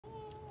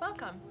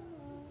Welcome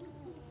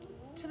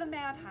to the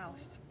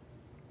madhouse.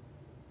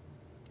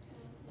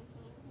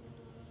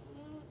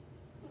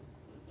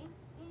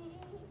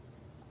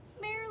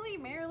 Merrily,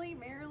 merrily,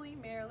 merrily,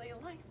 merrily,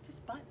 life is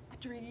but a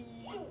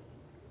dream.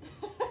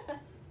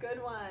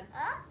 Good one.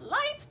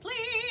 Lights,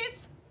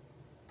 please.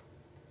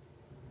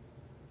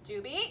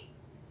 Juby.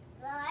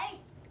 Lights.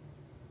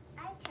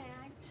 I turn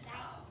on So,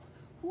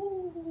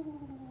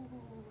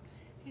 ooh,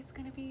 it's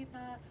gonna be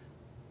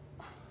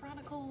the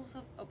Chronicles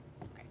of. Oh,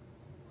 okay.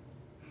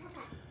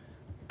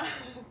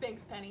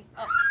 Thanks, Penny.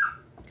 Oh,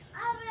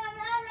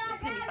 this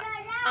is gonna be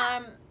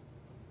fun.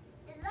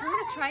 So I'm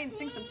gonna try and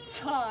sing some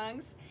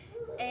songs,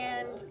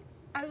 and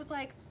I was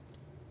like,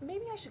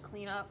 maybe I should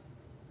clean up,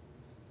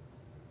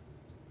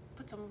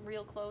 put some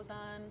real clothes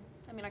on.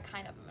 I mean, I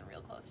kind of am in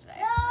real clothes today.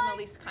 I'm at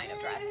least kind of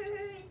dressed,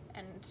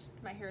 and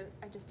my hair,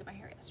 I just did my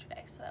hair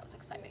yesterday, so that was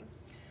exciting.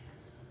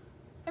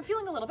 I'm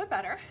feeling a little bit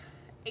better,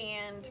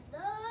 and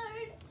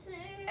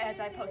as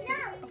I posted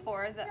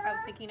before, that I was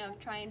thinking of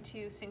trying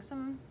to sing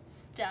some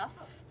stuff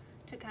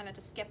to kind of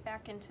just get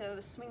back into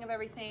the swing of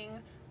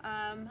everything.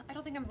 I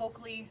don't think I'm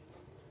vocally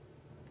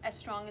as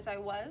strong as I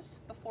was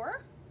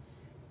before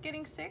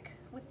getting sick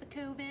with the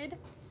COVID,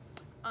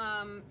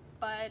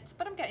 but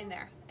I'm getting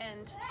there,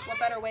 and what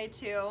better way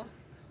to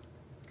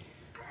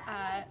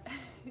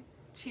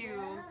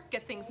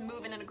get things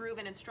moving and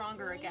grooving and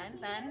stronger again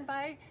than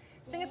by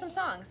singing some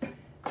songs.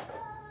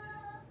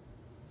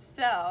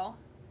 So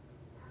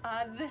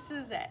this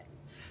is it.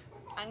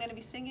 I'm gonna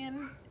be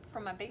singing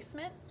from my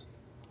basement.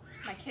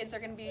 My kids are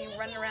gonna be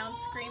running around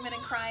screaming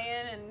and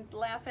crying and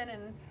laughing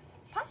and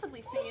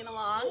possibly singing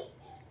along.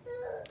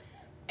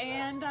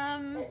 And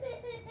I'm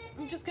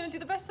just gonna do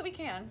the best that we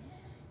can.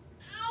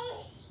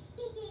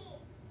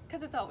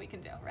 Because it's all we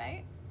can do,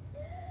 right?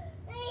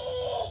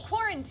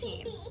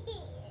 Quarantine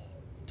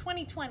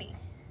 2020.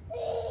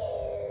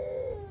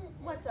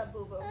 What's up,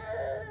 boo-boo?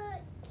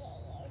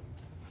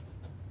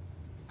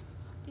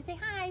 You say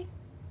hi.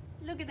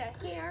 Look at that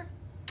hair.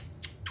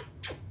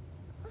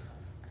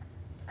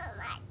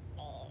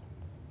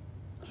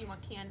 You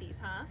want candies,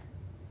 huh?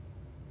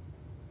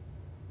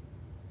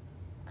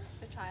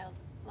 The child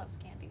loves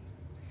candy.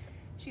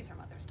 She's her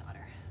mother's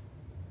daughter.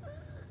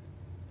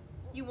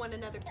 You want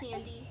another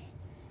candy?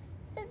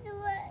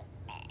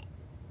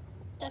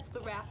 That's the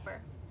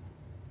wrapper.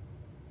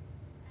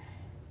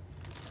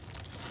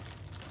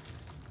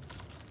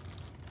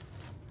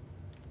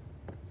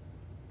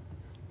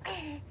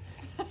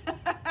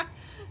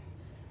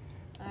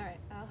 Alright,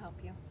 I'll help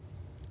you.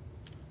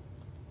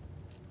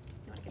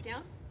 You want to get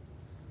down?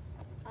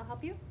 I'll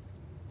help you.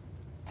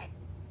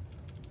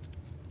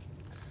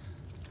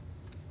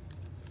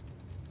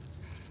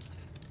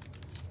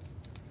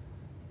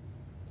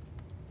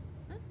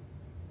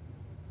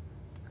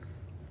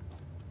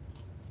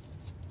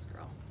 This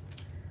girl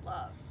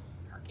loves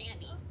her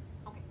candy.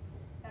 Okay,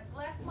 that's the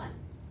last one.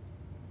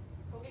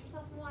 Go get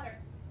yourself some water.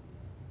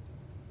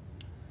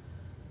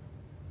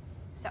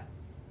 So,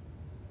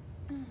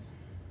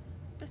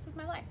 this is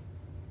my life,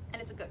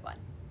 and it's a good one.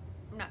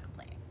 I'm not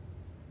complaining.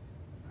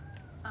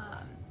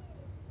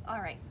 All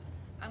right,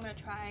 I'm gonna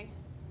try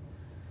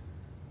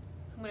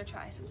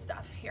some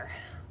stuff here.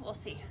 We'll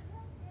see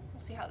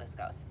how this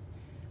goes.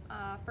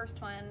 First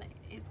one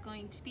is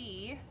going to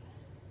be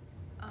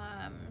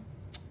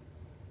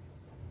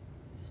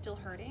Still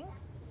Hurting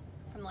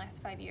from the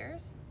last 5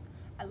 years.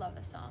 I love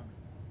this song.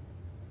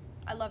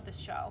 I love this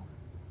show.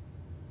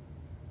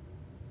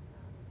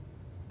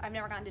 I've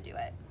never gotten to do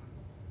it,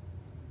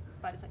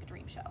 but it's like a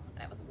dream show,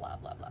 and I would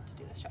love, love, love to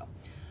do this show.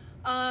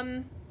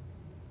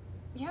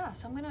 Yeah,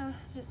 so I'm gonna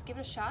just give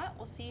it a shot.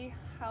 We'll see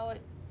how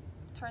it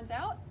turns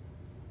out.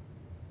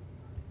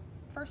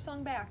 First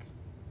song back.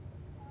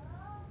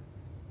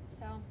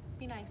 So,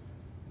 be nice.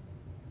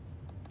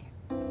 Okay.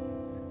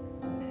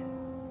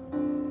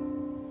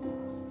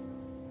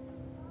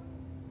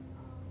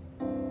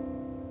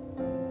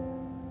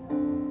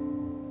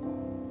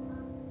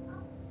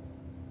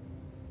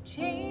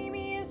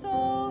 Jamie is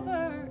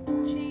over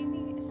and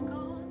Jamie is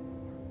gone.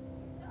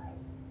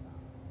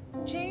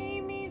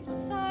 Jamie's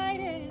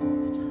decided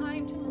it's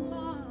time to move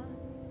on.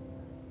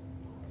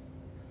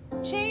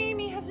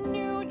 Jamie has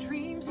new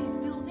dreams he's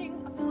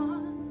building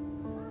upon.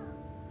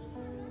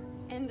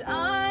 And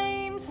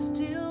I'm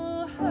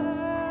still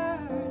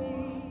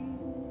hurting.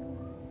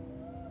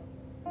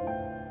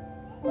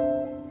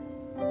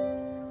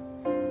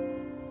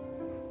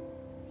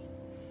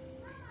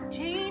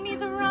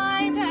 Jamie's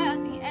arrived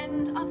at the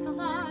end of the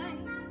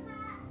line.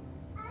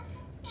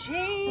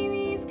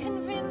 Jamie's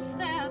convinced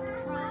that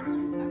the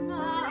problems are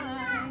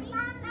mine.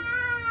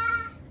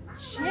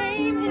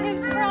 Jamie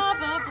is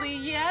probably,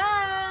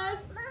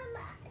 yes.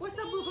 What's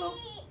up, boo-boo?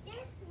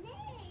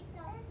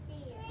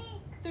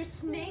 There's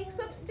snakes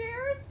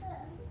upstairs?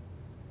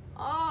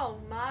 Oh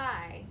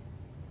my.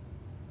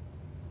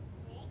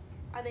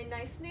 Are they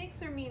nice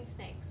snakes or mean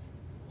snakes?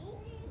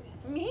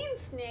 Mean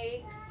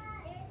snakes?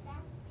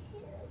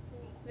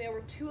 There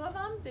were 2 of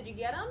them? Did you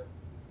get them?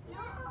 No,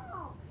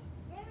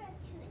 there are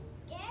 2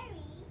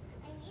 scary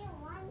and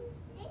one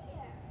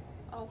there.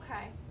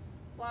 Okay.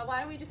 Well, why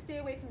don't we just stay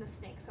away from the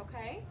snakes,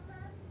 okay?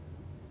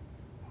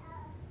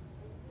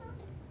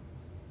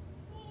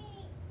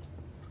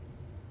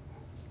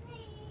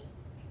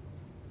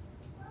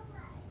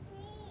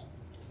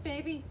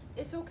 Baby,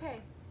 it's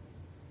okay.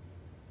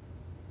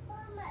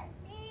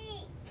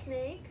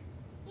 Snake?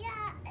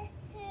 Yeah,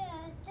 it's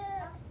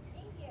here.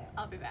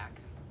 I'll be back.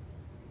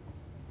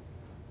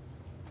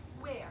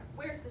 Where?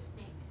 Where's the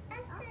snake?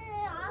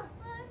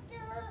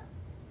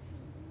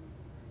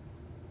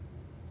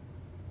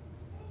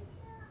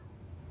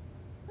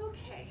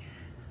 Okay.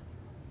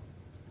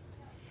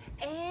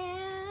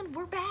 And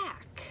we're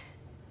back.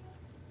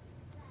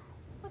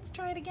 Let's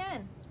try it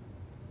again.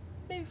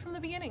 Maybe from the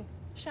beginning,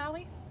 shall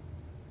we?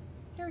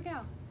 Here we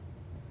go.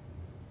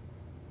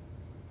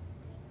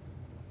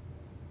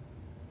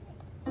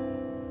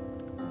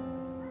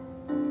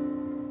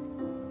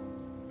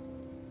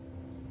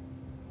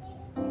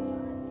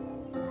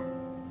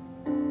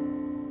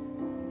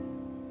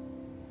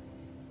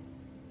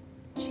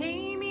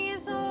 Jamie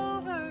is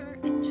over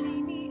and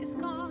Jamie is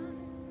gone.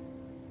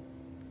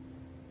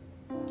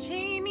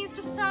 Jamie's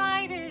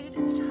decided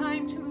it's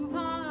time to move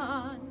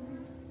on.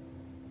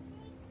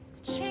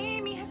 But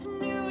Jamie has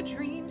new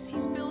dreams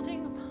he's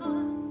building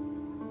upon.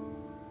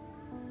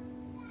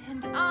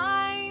 And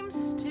I'm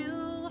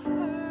still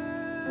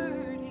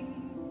hurting.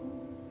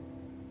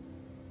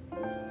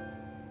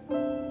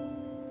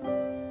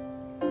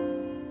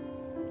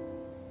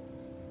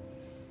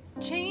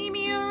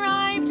 Jamie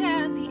arrived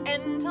at the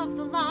end of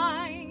the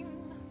line.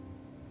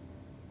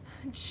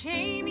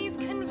 Jamie's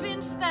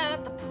convinced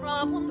that the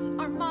problems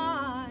are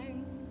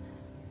mine.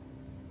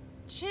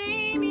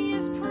 Jamie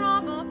is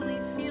probably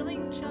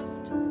feeling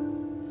just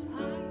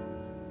fine.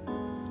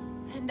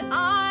 And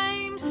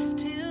I'm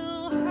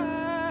still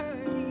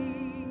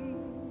hurting.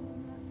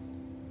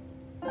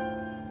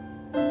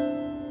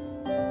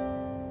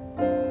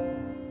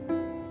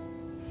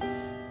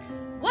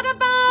 What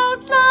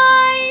about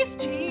lies,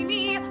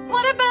 Jamie?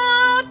 What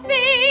about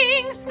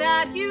things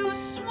that you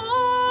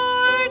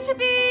swore to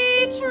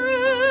be true?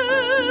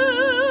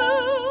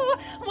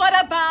 What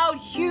about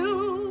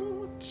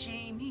you,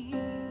 Jamie?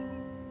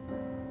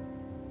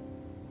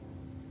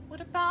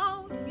 What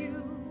about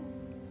you?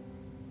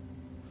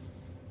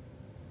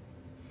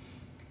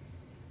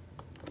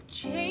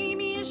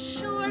 Jamie is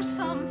sure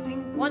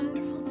something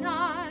wonderful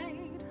died.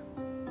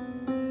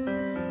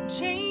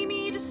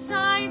 Jamie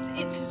decides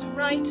it's his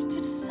right to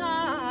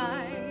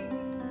decide.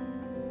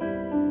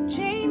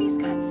 Jamie's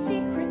got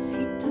secrets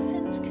he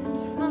doesn't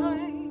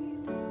confide.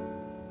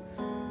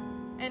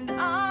 And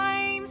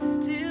I'm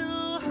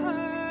still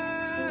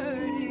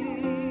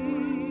hurting.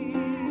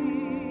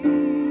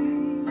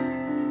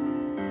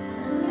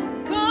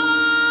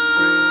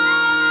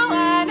 Go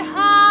and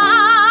hide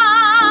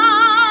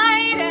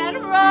and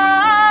run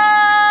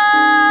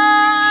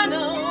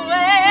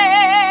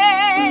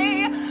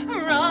away.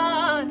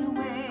 Run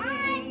away.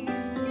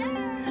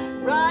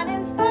 Run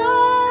and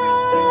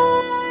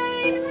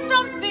find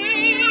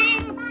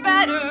something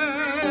better.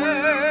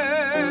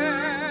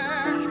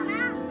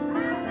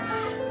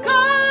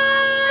 Go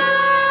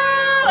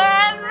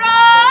and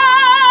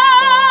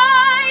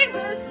ride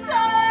the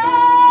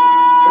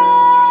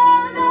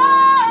sun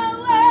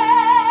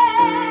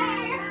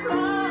away.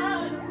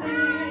 Run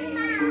away.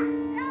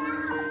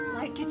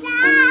 Like it's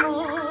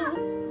simple,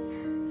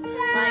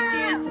 like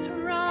it's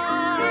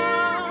right.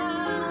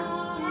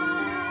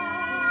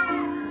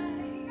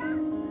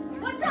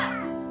 What's up?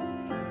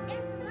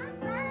 There's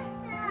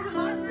a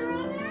monster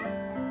on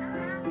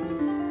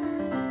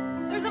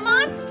there? There's a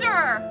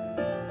monster!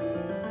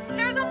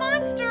 There's a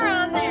monster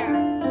on there!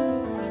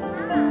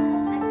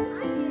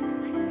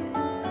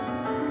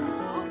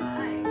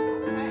 Alright,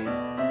 alright.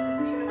 It's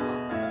beautiful.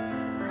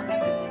 Okay,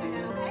 we sing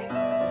again, okay?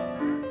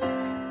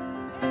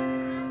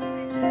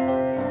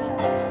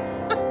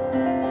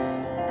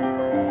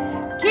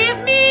 Give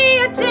me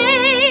a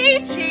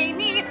day,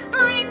 Jamie.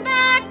 Bring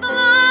back the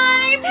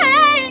lies,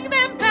 hang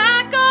them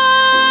back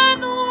on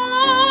the wall.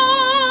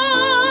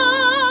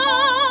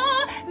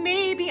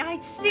 Maybe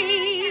I'd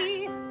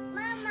see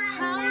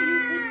how you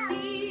could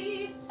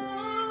be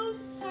so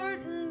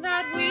certain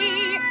that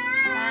we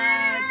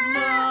had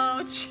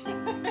no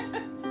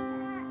chance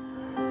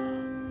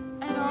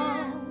at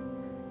all.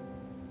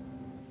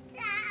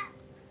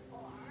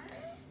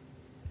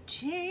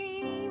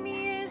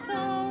 Jamie is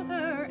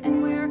over,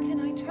 and where can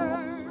I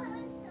turn?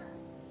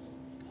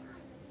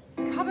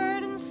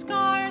 Covered in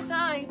scars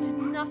I did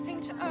nothing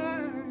to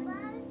earn.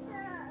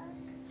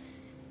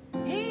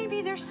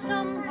 Maybe there's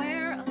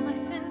somewhere a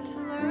lesson to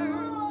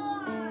learn.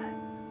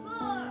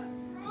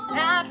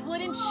 That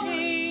wouldn't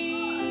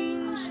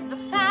change the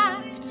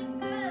fact.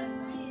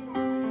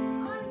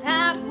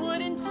 That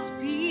wouldn't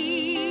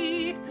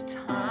speak the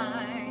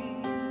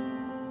time.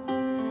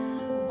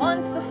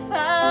 Once the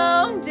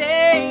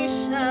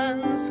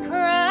foundation's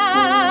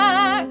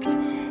cracked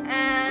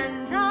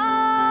and I'm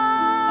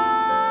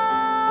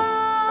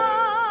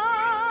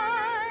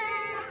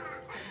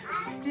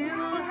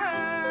still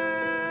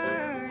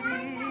hurting.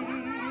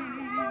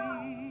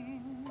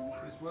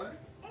 This what?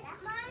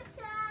 It's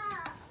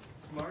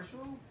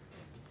Marshall?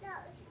 No,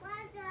 it's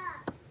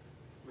Wanda.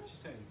 What's she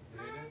saying?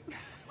 Later?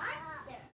 What?